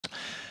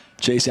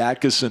Chase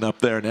Atkinson up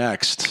there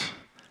next.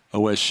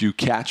 OSU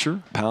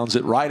catcher pounds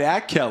it right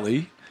at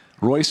Kelly.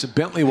 Royce and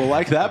Bentley will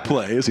like that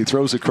play as he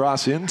throws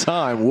across in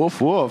time. Woof,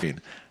 woof.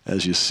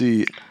 As you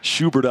see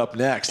Schubert up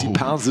next, he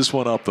pounds this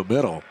one up the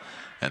middle.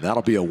 And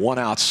that'll be a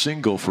one-out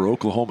single for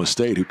Oklahoma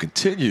State, who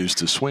continues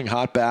to swing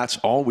hot bats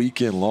all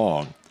weekend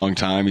long. Long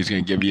time. He's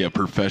going to give you a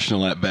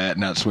professional at bat,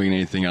 not swinging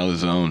anything out of the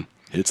zone.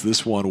 Hits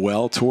this one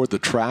well toward the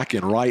track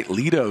and right.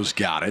 Lito's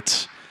got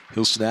it.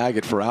 He'll snag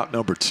it for out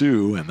number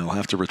 2, and they'll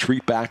have to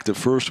retreat back to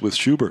first with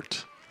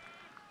Schubert.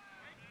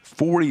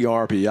 40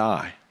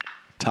 RBI.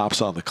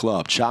 Tops on the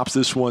club. Chops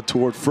this one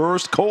toward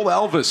first. Cole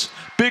Elvis,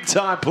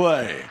 big-time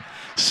play.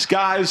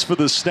 Skies for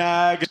the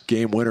snag.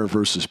 Game winner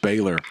versus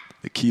Baylor.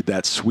 They keyed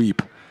that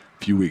sweep a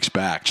few weeks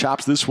back.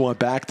 Chops this one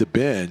back to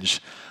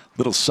Binge.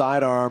 Little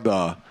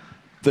sidearm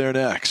there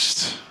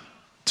next.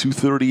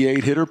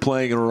 238 hitter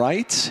playing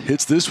right.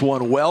 Hits this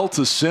one well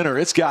to center.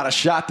 It's got a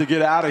shot to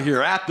get out of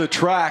here. At the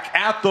track,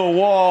 at the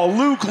wall.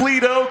 Luke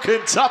Lito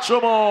can touch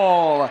them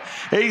all.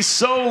 A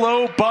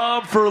solo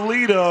bomb for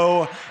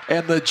Lito.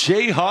 And the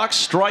Jayhawks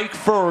strike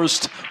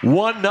first.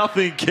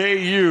 1-0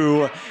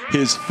 KU.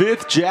 His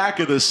 5th jack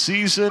of the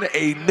season.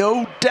 A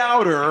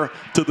no-doubter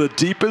to the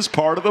deepest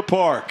part of the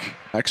park.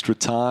 Extra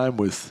time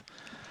with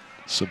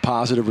some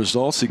positive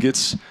results. He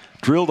gets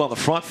drilled on the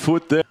front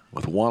foot there.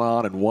 With 1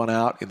 on and 1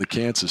 out in the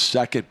Kansas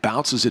second.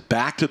 Bounces it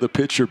back to the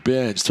pitcher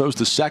Binge. Throws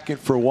to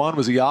second for 1.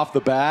 Was he off the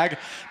bag?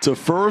 To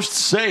first,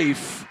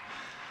 safe.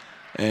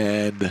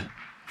 And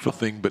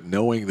nothing but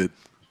knowing that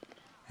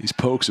these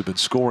Pokes have been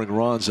scoring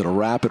runs at a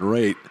rapid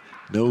rate.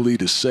 No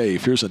lead is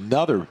safe. Here's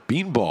another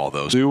beanball,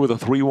 though. 2 with a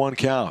 3-1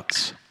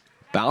 count.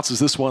 Bounces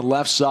this one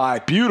left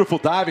side. Beautiful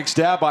diving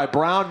stab by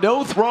Brown.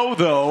 No throw,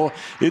 though.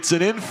 It's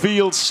an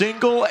infield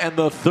single and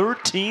the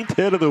 13th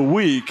hit of the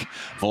week.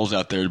 Balls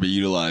out there to be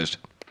utilized.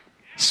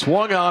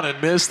 Swung on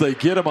and missed. They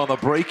get him on the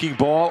breaking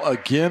ball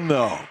again,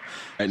 though.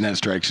 Right in that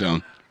strike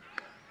zone.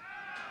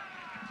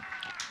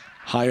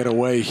 High and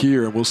away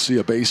here, and we'll see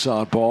a base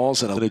on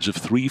balls and a percentage of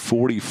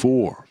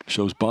 .344.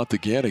 Shows bunt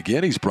again.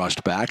 Again, he's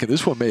brushed back, and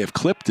this one may have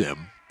clipped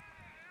him.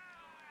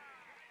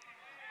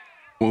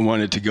 We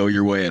want it to go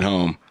your way at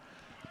home.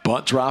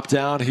 Bunt drop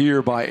down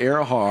here by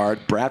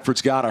Earhart.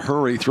 Bradford's got to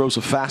hurry. Throws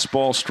a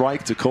fastball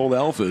strike to Cole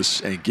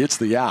Elvis and gets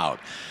the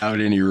out. Out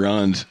any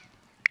runs.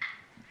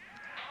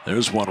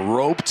 There's one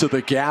roped to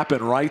the gap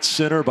in right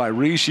center by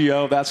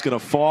Reggio. That's going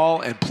to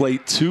fall and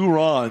plate 2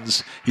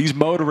 runs. He's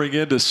motoring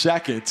into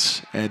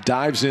second and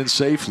dives in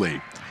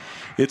safely.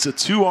 It's a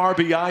 2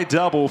 RBI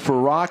double for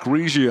Rock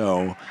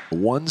Reggio.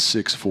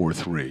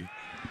 1-6-4-3.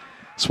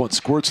 This one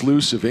squirts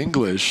loose of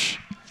English.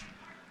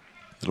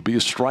 It'll be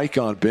a strike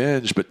on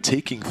Binge, but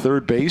taking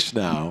third base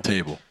now.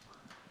 Table.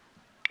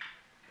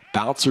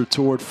 Bouncer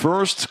toward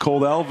first.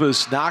 Cole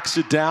Elvis knocks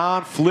it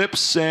down,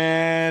 flips,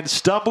 and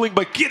stumbling,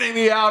 but getting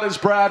the out is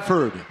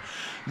Bradford.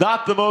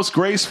 Not the most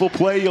graceful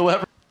play you'll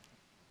ever.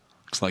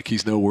 Looks like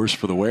he's no worse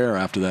for the wear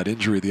after that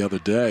injury the other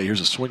day.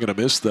 Here's a swing and a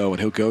miss, though, and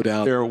he'll go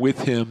down there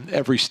with him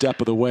every step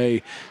of the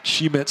way.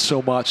 She meant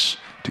so much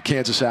to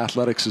Kansas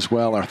athletics as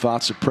well. Our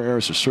thoughts and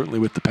prayers are certainly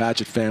with the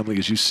Padgett family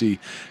as you see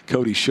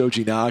Cody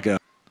Shojinaga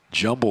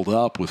jumbled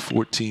up with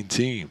 14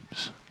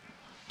 teams.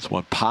 This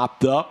one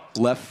popped up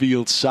left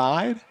field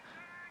side.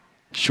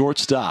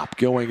 Shortstop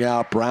going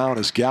out. Brown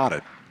has got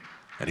it.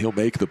 And he'll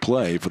make the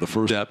play for the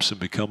first steps and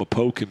become a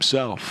Poke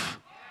himself.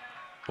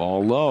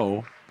 Ball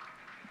low.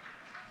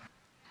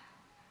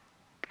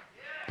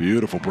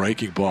 Beautiful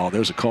breaking ball.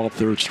 There's a called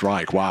third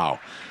strike.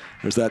 Wow.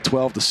 There's that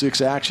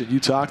 12-6 action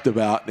you talked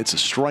about. It's a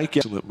strikeout.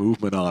 Excellent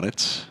movement on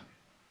it.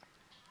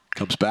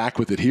 Comes back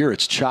with it here.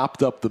 It's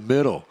chopped up the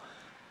middle.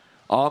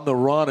 On the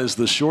run is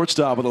the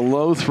shortstop with a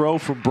low throw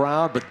from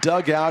Brown, but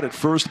dug out at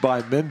first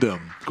by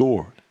Mendham.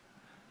 Scored.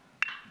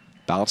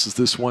 Bounces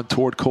this one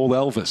toward Cole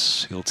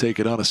Elvis. He'll take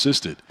it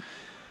unassisted.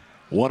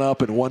 1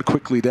 up and 1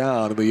 quickly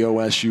down in the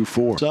OSU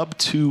 4.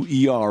 Sub-2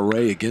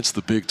 ERA against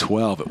the Big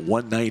 12 at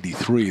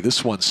 193.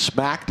 This one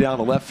smacked down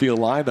the left field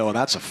line, though, and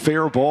that's a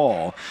fair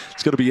ball.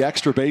 It's going to be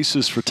extra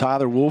bases for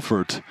Tyler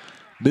Wolfert.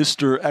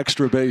 Mr.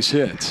 Extra Base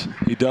Hit.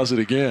 He does it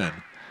again.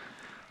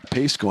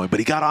 Pace going, but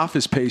he got off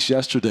his pace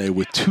yesterday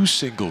with 2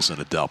 singles and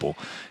a double.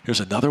 Here's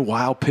another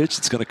wild pitch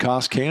that's going to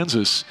cost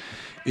Kansas.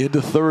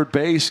 Into third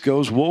base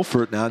goes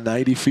Wolfert, now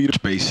 90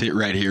 feet. Base hit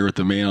right here with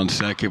the man on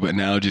second, but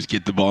now just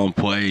get the ball in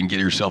play and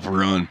get yourself a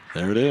run.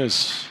 There it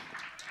is.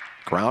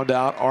 Ground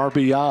out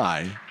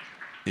RBI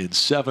in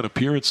 7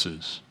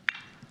 appearances.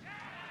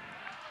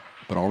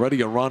 But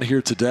already a run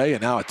here today,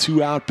 and now a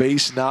 2-out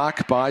base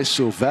knock by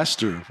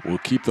Sylvester will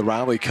keep the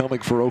rally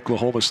coming for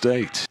Oklahoma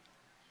State.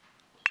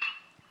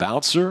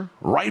 Bouncer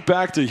right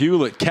back to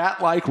Hewlett.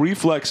 Cat-like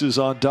reflexes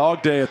on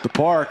Dog Day at the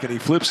park, and he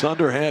flips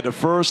underhand to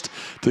first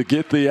to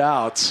get the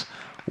outs.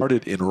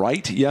 Started in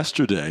right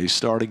yesterday,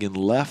 starting in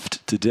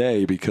left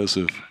today because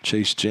of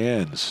Chase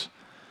Jans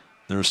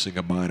nursing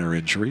a minor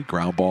injury.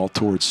 Ground ball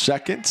towards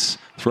second.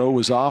 Throw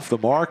was off the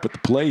mark, but the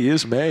play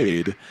is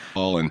made.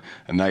 Ball and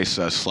a nice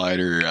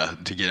slider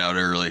to get out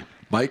early.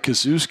 Mike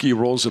Kozuski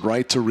rolls it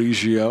right to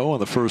Reggio on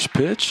the first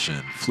pitch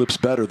and flips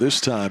better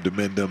this time to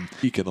Mindham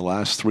in the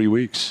last 3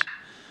 weeks.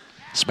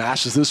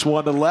 Smashes this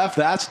one to left.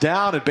 That's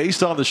down, and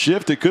based on the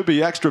shift, it could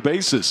be extra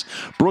bases.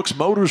 Brooks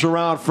motors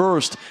around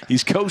first.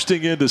 He's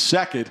coasting into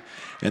second,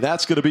 and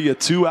that's going to be a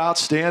 2-out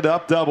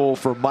stand-up double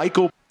for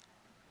Michael.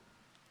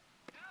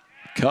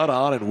 Cut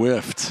on and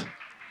whiffed.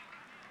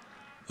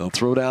 They'll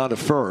throw down to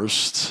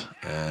first,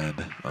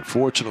 and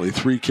unfortunately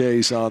 3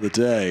 Ks on the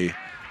day.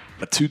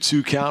 A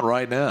 2-2 count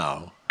right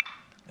now.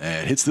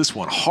 And hits this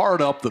one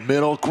hard up the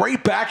middle.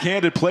 Great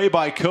backhanded play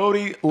by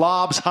Cody.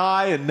 Lobs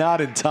high and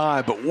not in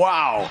time. But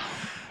wow,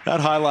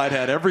 that highlight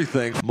had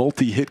everything.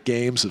 Multi-hit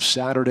games of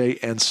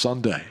Saturday and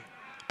Sunday.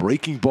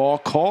 Breaking ball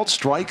called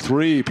strike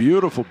 3.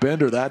 Beautiful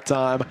bender that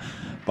time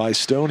by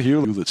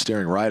Stonehill. That's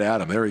staring right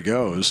at him. There he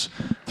goes.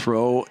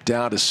 Throw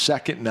down to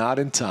second, not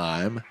in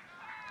time.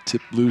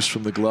 Tipped loose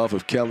from the glove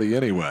of Kelly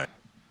anyway.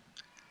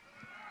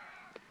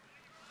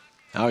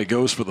 Now he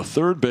goes for the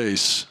third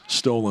base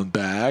stolen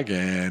bag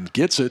and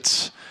gets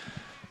it.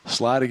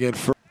 Sliding in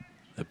first.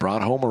 It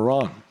brought home a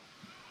run.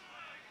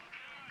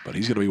 But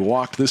he's going to be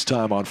walked this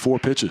time on 4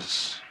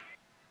 pitches.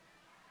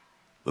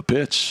 The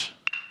pitch.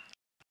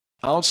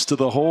 Bounce to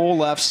the hole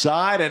left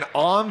side and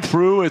on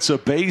through. It's a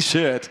base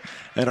hit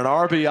and an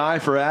RBI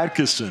for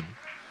Atkinson.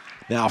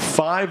 Now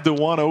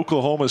 5-1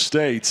 Oklahoma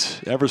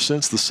State ever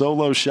since the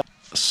solo shot.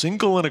 A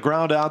single and a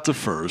ground out to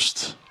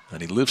first.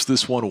 And he lifts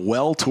this one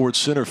well towards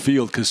center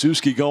field.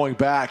 Kozuski going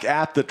back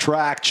at the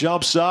track.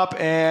 Jumps up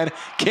and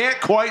can't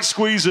quite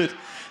squeeze it.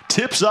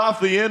 Tips off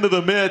the end of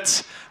the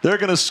mitt. They're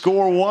going to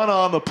score 1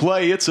 on the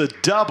play. It's a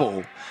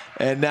double.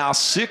 And now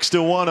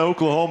 6-1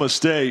 Oklahoma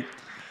State.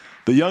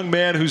 The young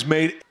man who's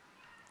made...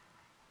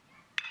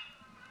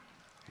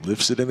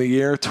 Lifts it in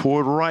the air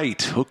toward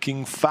right.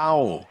 Hooking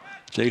foul.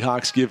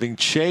 Jayhawks giving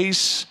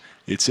chase.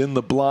 It's in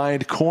the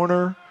blind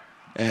corner.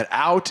 And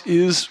out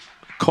is...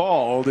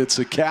 called. It's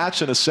a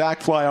catch and a sac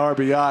fly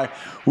RBI.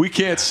 We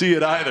can't see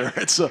it either.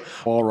 It's a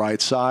all right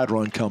side.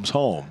 Run comes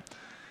home.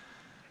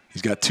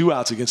 He's got 2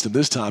 outs against him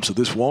this time, so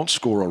this won't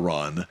score a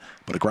run.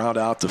 But a ground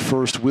out to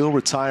first will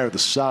retire the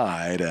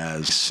side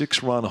as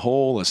 6-run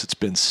hole as it's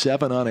been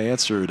 7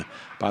 unanswered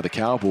by the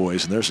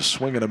Cowboys. And there's a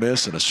swing and a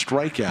miss and a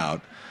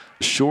strikeout.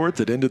 Short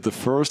that ended the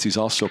first. He's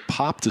also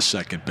popped to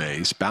second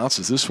base.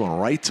 Bounces this one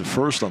right to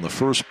first on the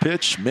first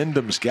pitch.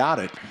 Mindham's got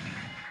it.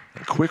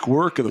 A quick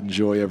work of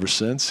enjoy ever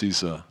since.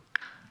 He's a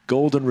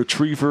golden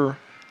retriever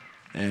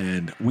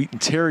and Wheaton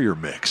Terrier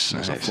mix.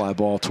 Nice. As a fly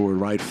ball toward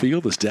right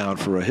field is down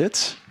for a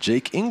hit.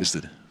 Jake Ingles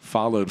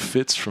followed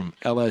Fitz from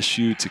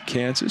LSU to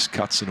Kansas.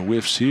 Cuts and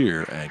whiffs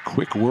here. And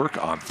quick work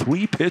on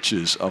 3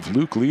 pitches of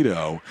Luke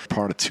Lito.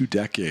 Part of 2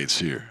 decades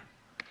here.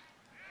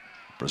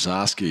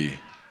 Brzezowski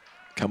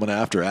coming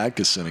after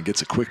Atkinson and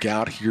gets a quick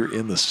out here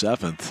in the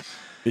 7th.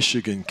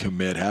 Michigan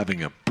commit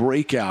having a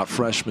breakout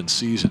freshman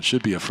season.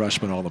 Should be a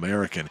freshman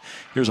All-American.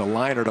 Here's a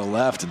liner to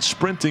left and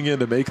sprinting in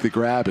to make the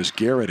grab is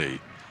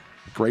Garrity.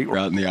 Great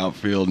route in the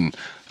outfield and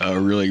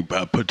really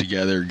put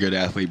together, good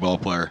athlete ball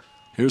player.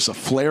 Here's a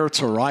flare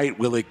to right.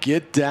 Will it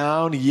get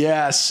down?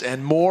 Yes.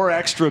 And more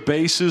extra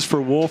bases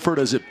for Wolford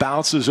as it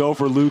bounces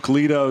over Luke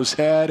Lito's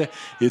head.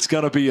 It's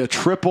going to be a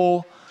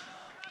triple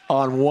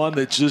on one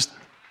that just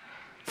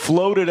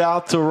floated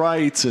out to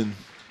right and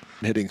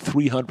hitting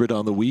 300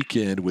 on the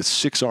weekend with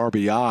 6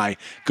 RBI.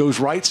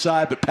 Goes right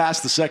side, but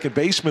past the second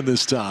baseman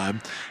this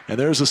time. And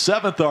there's a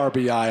 7th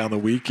RBI on the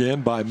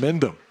weekend by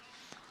Mindham.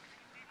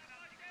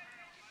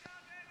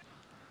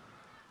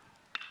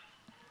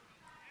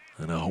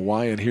 And a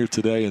Hawaiian here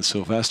today in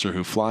Sylvester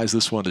who flies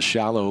this one to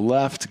shallow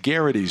left.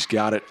 Garrity's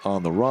got it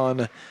on the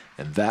run,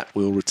 and that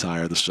will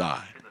retire the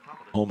side.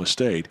 Oklahoma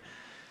State.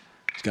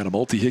 He's got a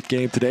multi-hit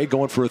game today,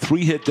 going for a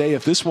 3-hit day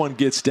if this one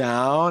gets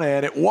down,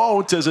 and it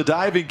won't as a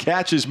diving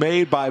catch is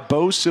made by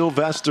Bo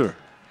Sylvester.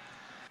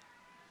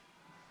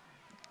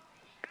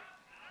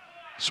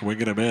 Swing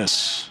and a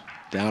miss.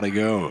 Down he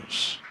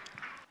goes.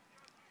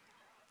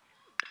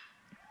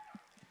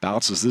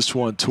 Bounces this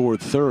one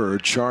toward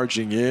third.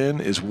 Charging in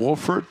is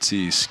Wolford.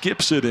 He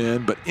skips it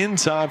in, but in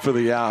time for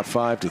the out,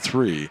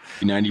 5-3.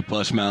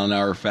 90-plus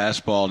mile-an-hour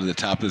fastball to the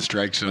top of the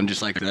strike zone,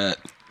 just like that.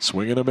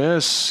 Swing and a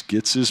miss.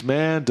 Gets his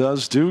man.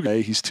 Does do.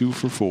 He's 2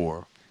 for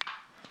 4.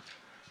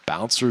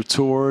 Bouncer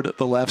toward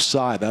the left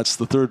side. That's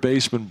the third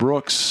baseman,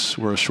 Brooks,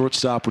 where a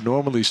shortstop would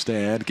normally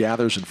stand.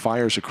 Gathers and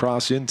fires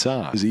across in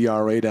time. His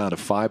ERA down to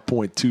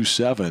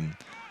 5.27.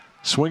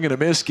 Swing and a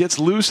miss. Gets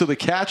loose of the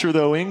catcher,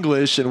 though,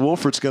 English, and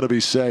Wolford's going to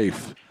be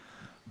safe.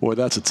 Boy,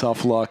 that's a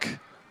tough luck.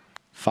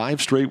 5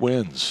 straight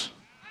wins.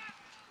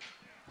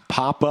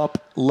 Pop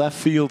up left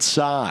field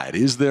side.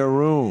 Is there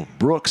room?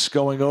 Brooks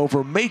going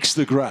over, makes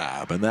the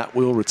grab, and that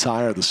will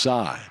retire the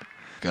side.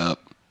 Up.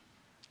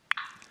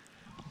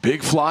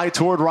 Big fly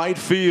toward right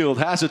field.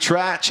 Has a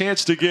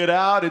chance to get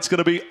out. It's going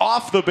to be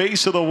off the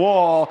base of the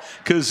wall.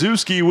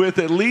 Kozuski with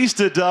at least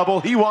a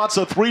double. He wants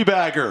a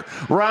 3-bagger.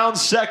 Round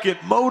second,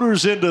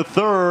 motors into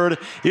third.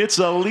 It's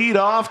a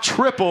leadoff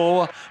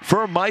triple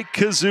for Mike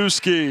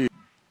Kozuski.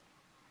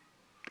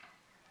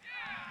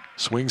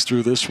 Swings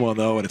through this one,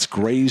 though, and it's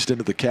grazed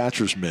into the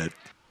catcher's mitt.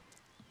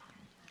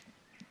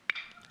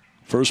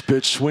 First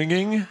pitch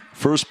swinging,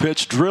 first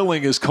pitch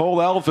drilling is Cole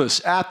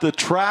Elvis at the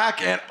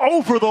track and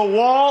over the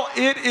wall.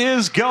 It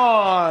is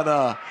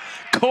gone.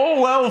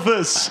 Cole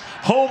Elvis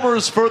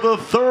homers for the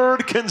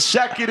third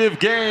consecutive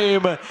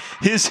game.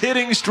 His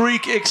hitting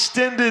streak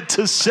extended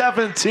to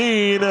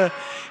 17.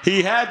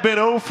 He had been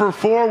 0 for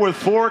 4 with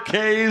 4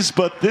 Ks,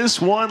 but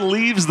this one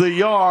leaves the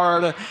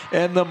yard,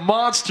 and the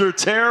monster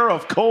tear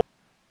of Cole.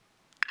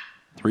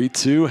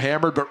 3-2,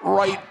 hammered, but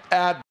right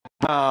at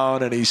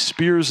down, and he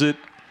spears it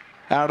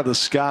out of the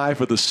sky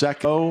for the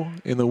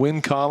second in the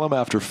win column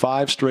after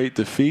 5 straight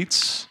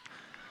defeats.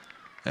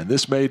 And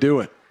this may do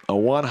it. A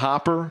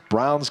one-hopper.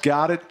 Browns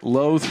got it.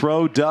 Low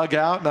throw, dug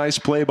out. Nice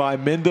play by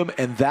Mindham,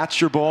 and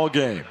that's your ball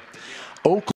game. Oakland